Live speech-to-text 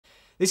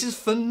This is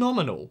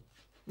phenomenal.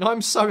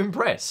 I'm so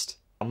impressed.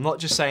 I'm not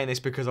just saying this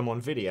because I'm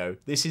on video.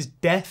 This is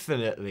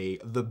definitely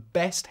the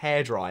best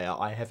hairdryer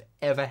I have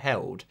ever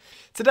held.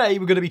 Today,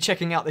 we're going to be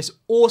checking out this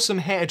awesome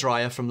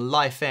hairdryer from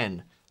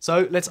Laifen.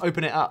 So let's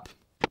open it up.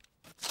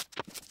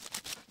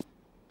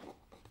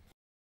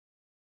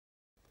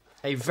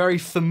 A very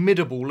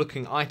formidable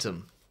looking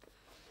item.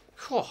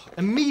 Oh,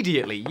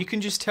 immediately, you can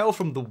just tell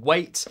from the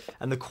weight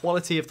and the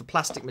quality of the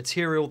plastic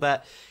material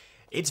that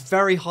it's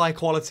very high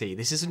quality.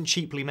 This isn't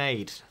cheaply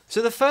made.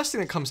 So the first thing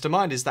that comes to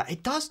mind is that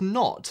it does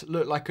not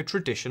look like a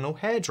traditional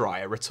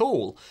hairdryer at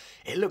all.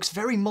 It looks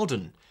very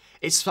modern.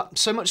 It's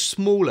so much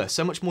smaller,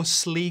 so much more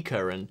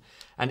sleeker and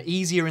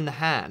easier in the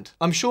hand.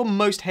 I'm sure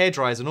most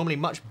hairdryers are normally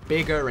much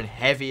bigger and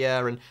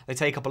heavier and they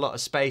take up a lot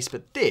of space,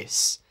 but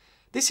this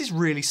is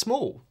really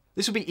small.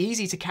 This will be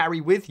easy to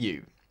carry with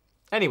you.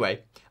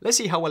 Anyway, let's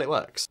see how well it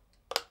works.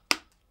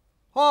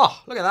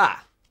 Oh, look at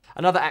that.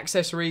 Another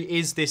accessory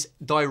is this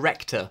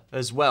director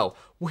as well,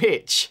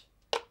 which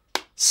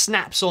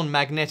snaps on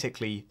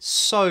magnetically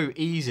so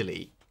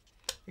easily.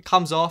 It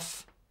comes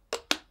off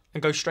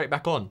and goes straight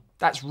back on.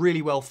 That's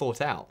really well thought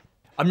out.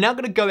 I'm now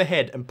going to go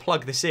ahead and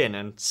plug this in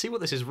and see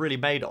what this is really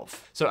made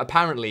of. So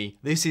apparently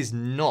this is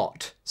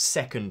not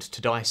second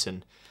to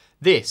Dyson.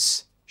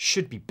 This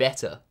should be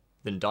better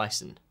than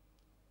Dyson.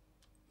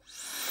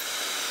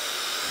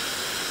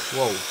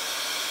 Whoa.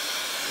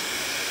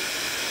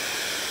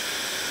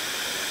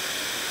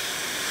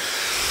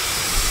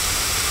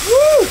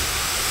 Woo!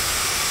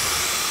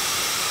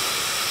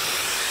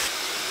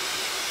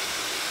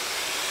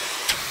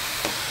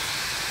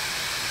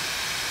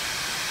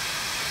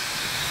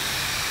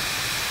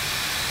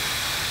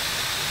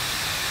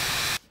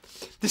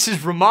 This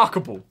is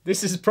remarkable.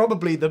 This is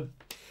probably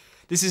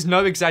This is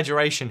no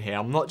exaggeration here.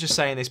 I'm not just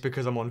saying this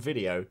because I'm on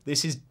video.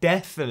 This is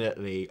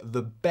definitely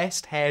the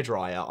best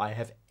hairdryer I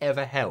have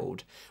ever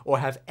held or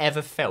have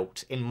ever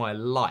felt in my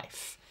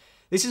life.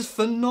 This is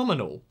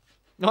phenomenal.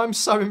 I'm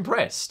so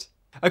impressed.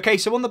 Okay,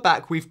 so on the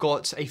back, we've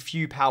got a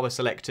few power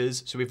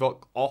selectors. So we've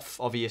got off,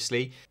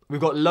 obviously. We've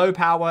got low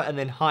power and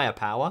then higher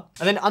power.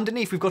 And then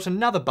underneath, we've got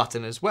another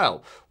button as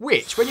well,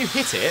 which when you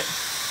hit it,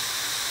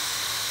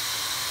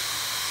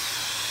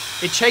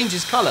 it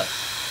changes color.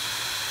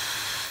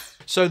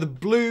 So the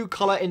blue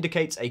color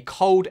indicates a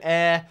cold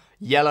air,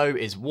 yellow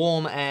is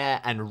warm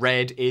air, and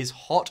red is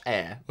hot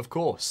air, of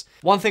course.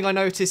 One thing I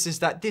noticed is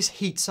that this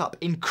heats up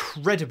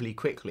incredibly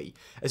quickly.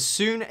 As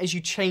soon as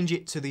you change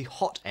it to the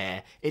hot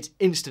air, it's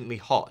instantly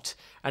hot.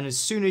 And as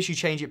soon as you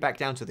change it back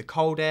down to the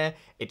cold air,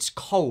 it's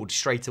cold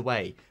straight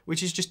away,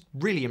 which is just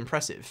really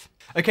impressive.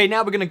 Okay,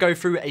 now we're gonna go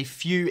through a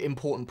few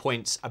important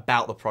points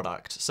about the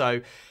product.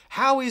 So,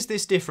 how is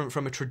this different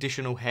from a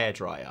traditional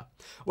hairdryer?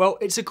 Well,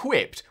 it's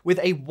equipped with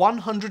a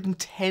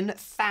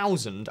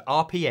 110,000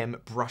 RPM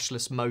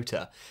brushless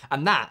motor,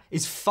 and that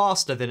is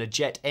faster than a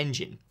jet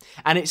engine.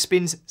 And it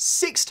spins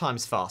 6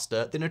 times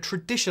faster than a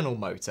traditional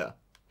motor.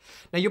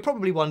 Now you're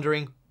probably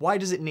wondering, why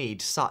does it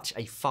need such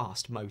a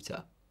fast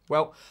motor?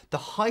 Well, the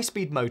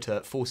high-speed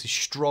motor forces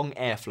strong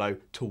airflow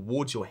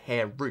towards your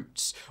hair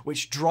roots,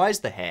 which dries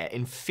the hair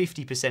in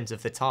 50%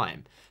 of the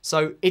time,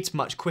 so it's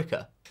much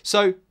quicker.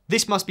 So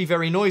this must be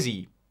very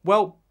noisy.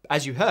 Well,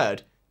 as you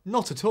heard,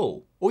 not at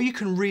all. All you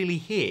can really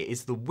hear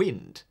is the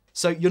wind.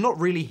 So you're not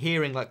really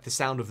hearing like the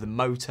sound of the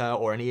motor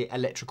or any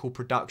electrical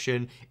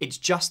production, it's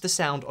just the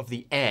sound of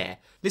the air.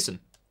 Listen.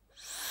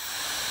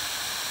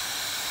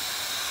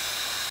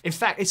 In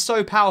fact, it's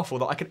so powerful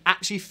that I can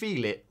actually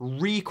feel it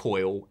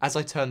recoil as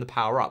I turn the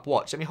power up.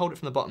 Watch, let me hold it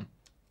from the bottom.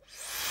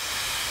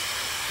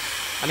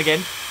 And again.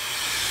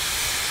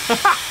 Look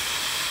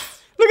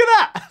at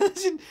that!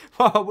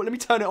 Well, let me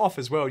turn it off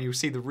as well and you'll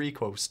see the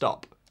recoil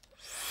stop.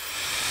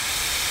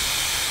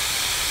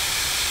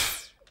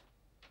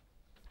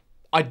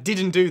 I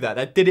didn't do that,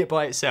 that did it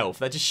by itself.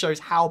 That just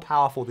shows how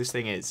powerful this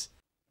thing is.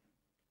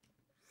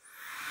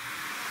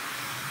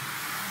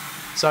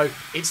 So,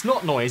 it's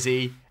not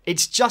noisy,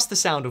 it's just the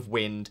sound of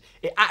wind.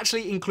 It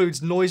actually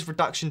includes noise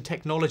reduction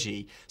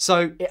technology,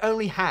 so it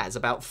only has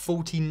about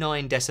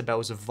 49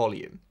 decibels of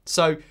volume.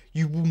 So,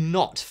 you will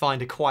not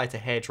find a quieter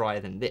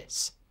hairdryer than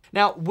this.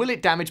 Now, will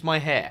it damage my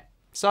hair?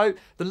 So,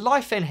 the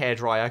Laifen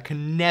hairdryer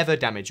can never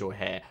damage your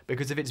hair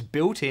because of its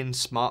built-in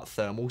smart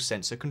thermal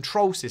sensor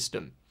control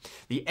system.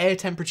 The air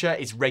temperature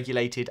is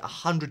regulated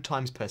 100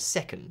 times per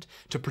second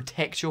to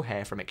protect your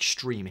hair from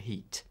extreme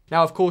heat.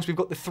 Now, of course, we've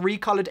got the 3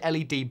 colored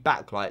LED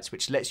backlights,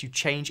 which lets you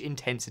change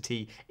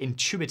intensity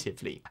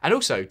intuitively. And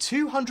also,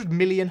 200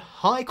 million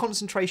high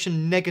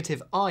concentration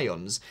negative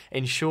ions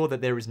ensure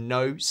that there is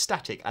no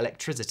static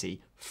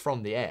electricity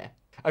from the air.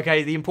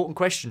 Okay, the important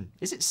question,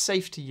 is it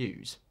safe to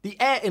use? The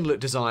air inlet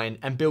design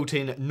and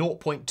built-in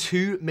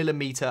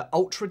 0.2mm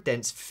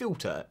ultra-dense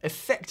filter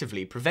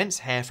effectively prevents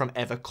hair from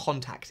ever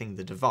contacting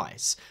the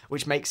device,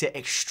 which makes it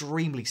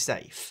extremely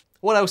safe.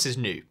 What else is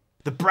new?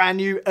 The brand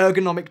new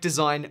ergonomic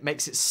design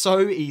makes it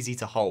so easy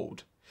to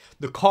hold.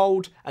 The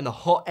cold and the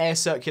hot air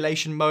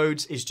circulation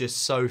modes is just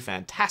so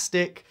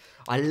fantastic.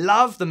 I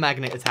love the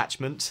magnet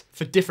attachment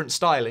for different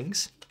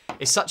stylings.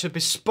 It's such a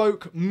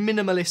bespoke,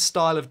 minimalist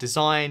style of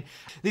design.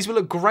 These will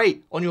look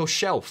great on your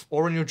shelf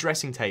or on your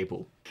dressing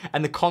table.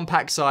 And the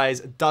compact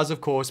size does,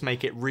 of course,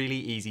 make it really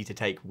easy to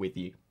take with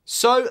you.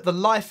 So, the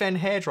Laifen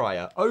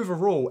hairdryer,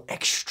 overall,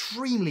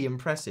 extremely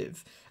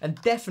impressive. And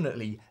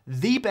definitely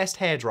the best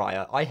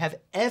hairdryer I have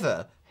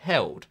ever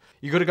held.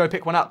 You gotta go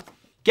pick one up.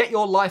 Get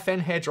your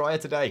Laifen hairdryer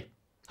today.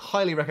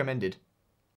 Highly recommended.